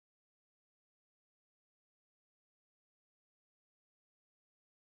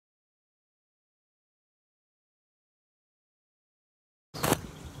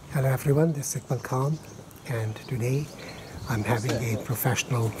Hello everyone, this is Iqbal Khan, and today I'm having a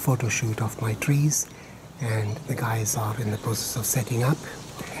professional photo shoot of my trees, and the guys are in the process of setting up,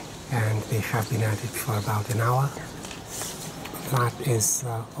 and they have been at it for about an hour. That is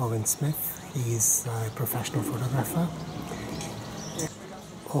Owen Smith. He's a professional photographer.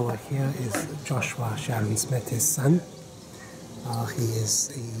 Over here is Joshua Sharon Smith, his son. He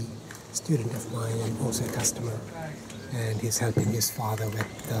is a student of mine and also a customer, and he's helping his father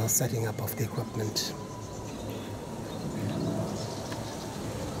with the setting up of the equipment.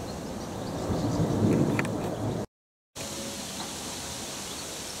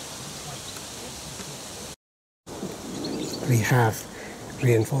 We have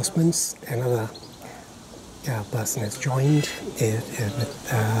reinforcements. Another person has joined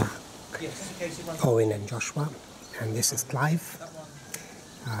with Owen and Joshua, and this is Clive.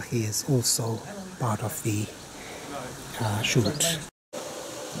 He is also part of the shoot.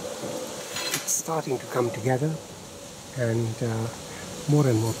 It's starting to come together, and more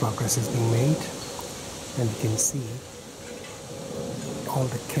progress is being made, and you can see all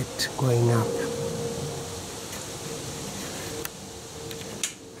the kit going up.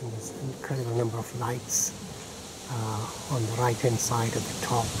 And there's an incredible number of lights on the right hand side, at the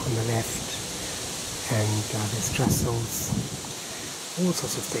top, on the left, and there's trestles, all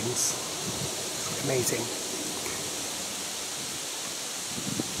sorts of things. It's amazing.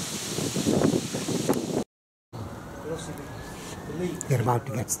 We're about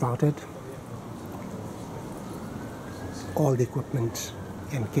to get started. All the equipment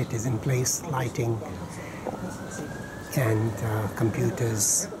and kit is in place, lighting and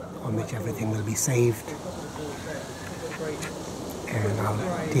computers on which everything will be saved. And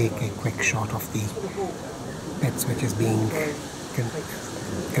I'll take a quick shot of the bits which is being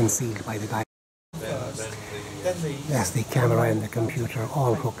concealed by the guy. There's the camera and the computer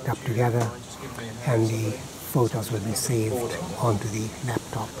all hooked up together, and the photos will be saved onto the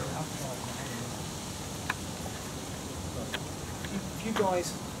laptop. You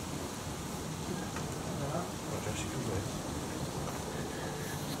guys.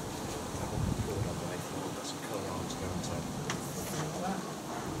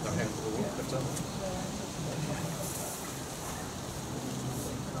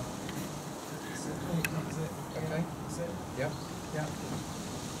 Okay. Yeah. Yeah.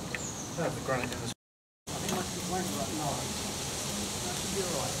 The granite in the.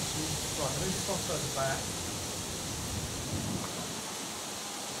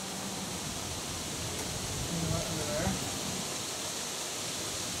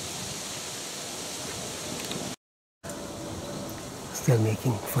 Still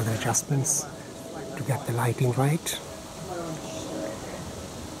making further adjustments to get the lighting right.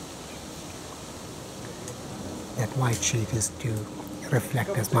 That white sheet is to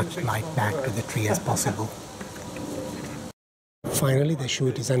reflect as much light back to the tree as possible. Finally, the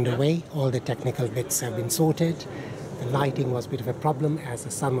shoot is underway. All the technical bits have been sorted. The lighting was a bit of a problem as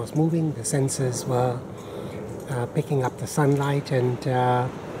the sun was moving. The sensors were picking up the sunlight, and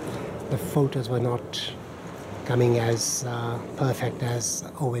the photos were not coming as perfect as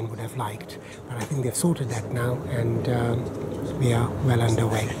Owen would have liked. But I think they've sorted that now, and we are well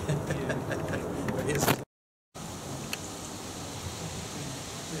underway.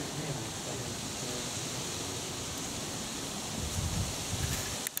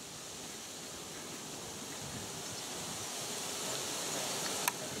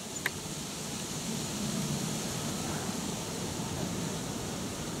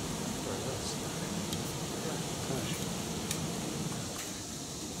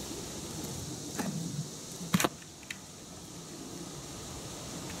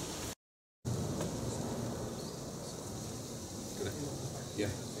 Yeah.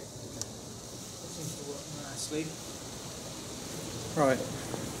 Seems to work nicely. Right.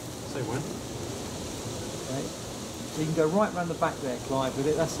 So when? Okay. So you can go right round the back there, Clive, with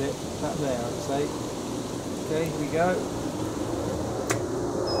it. That's it. That there, I'd say. Okay, here we go.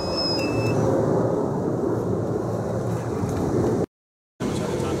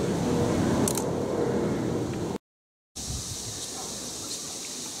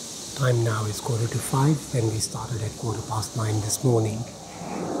 Time now is 5:15, and we started at 9:15 this morning.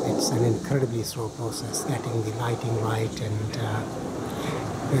 It's an incredibly slow process getting the lighting right, and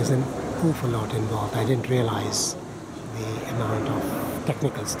there's an awful lot involved. I didn't realize the amount of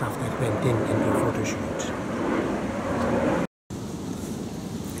technical stuff that went into a photo shoot.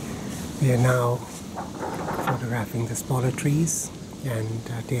 We are now photographing the smaller trees and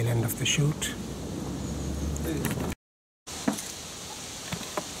tail end of the shoot.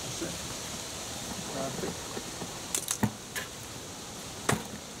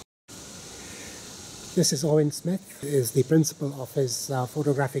 This is Owen Smith, is the principal of his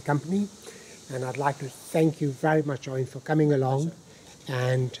photographic company, and I'd like to thank you very much, Owen, for coming along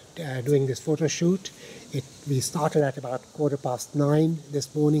and doing this photo shoot. We started at about 9:15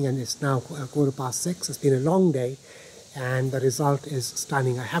 this morning, and it's now 6:15. It's been a long day, and the result is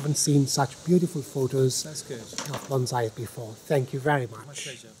stunning. I haven't seen such beautiful photos of bonsai before. Thank you very much. My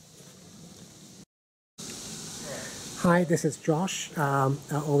pleasure. Hi, this is Josh,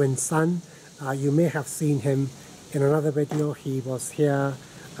 Owen's son. You may have seen him in another video. He was here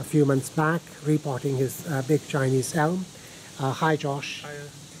a few months back repotting his big Chinese elm. Hi, Josh. Hi.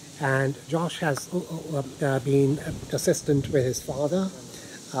 And Josh has been assistant with his father,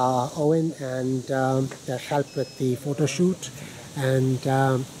 Owen, and helped with the photo shoot. And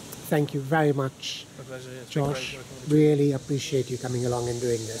thank you very much, My pleasure. Yeah, Josh. Really appreciate you coming along and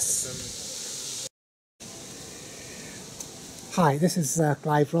doing this. Hi, this is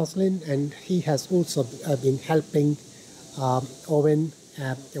Clive Roslin, and he has also been helping Owen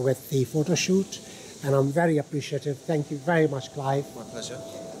with the photo shoot, and I'm very appreciative. Thank you very much, Clive. My pleasure.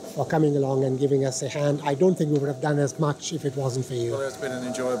 For coming along and giving us a hand. I don't think we would have done as much if it wasn't for you. Well, it's been an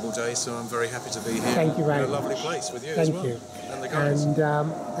enjoyable day, so I'm very happy to be here. Thank you very in a lovely much. place with you Thank as well. you. And the guys. And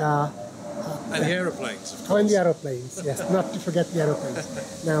And the aeroplanes, of course. oh, and the aeroplanes, yes, not to forget the aeroplanes.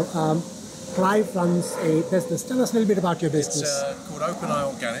 Now, Clive runs a business. Tell us a little bit about your business. It's called OpenEye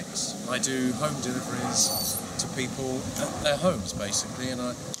Organics. I do home deliveries to people at their homes, basically, and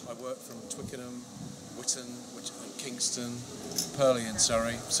I work from Twickenham, Whitton, Kingston, Purley and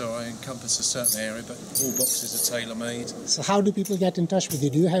Surrey, so I encompass a certain area, but all boxes are tailor-made. So how do people get in touch with you?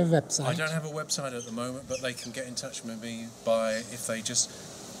 Do you have a website? I don't have a website at the moment, but they can get in touch with me by, if they just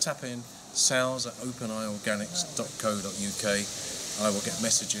tap in sales@openeyeorganics.co.uk. I will get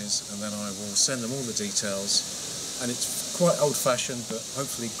messages, and then I will send them all the details. And it's quite old-fashioned, but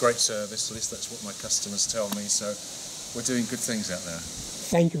hopefully great service. At least that's what my customers tell me. So we're doing good things out there.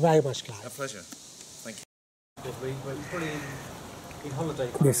 Thank you very much, Clive. A pleasure. Thank you. Lovely. We're probably in holiday.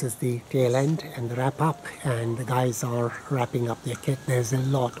 This is the tail end and the wrap up, and the guys are wrapping up their kit. There's a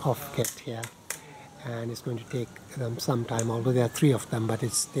lot of kit here, and it's going to take them some time, although there are 3 of them, but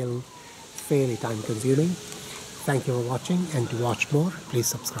it's still fairly time consuming. Thank you for watching, and to watch more, please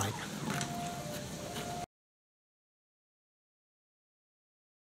subscribe.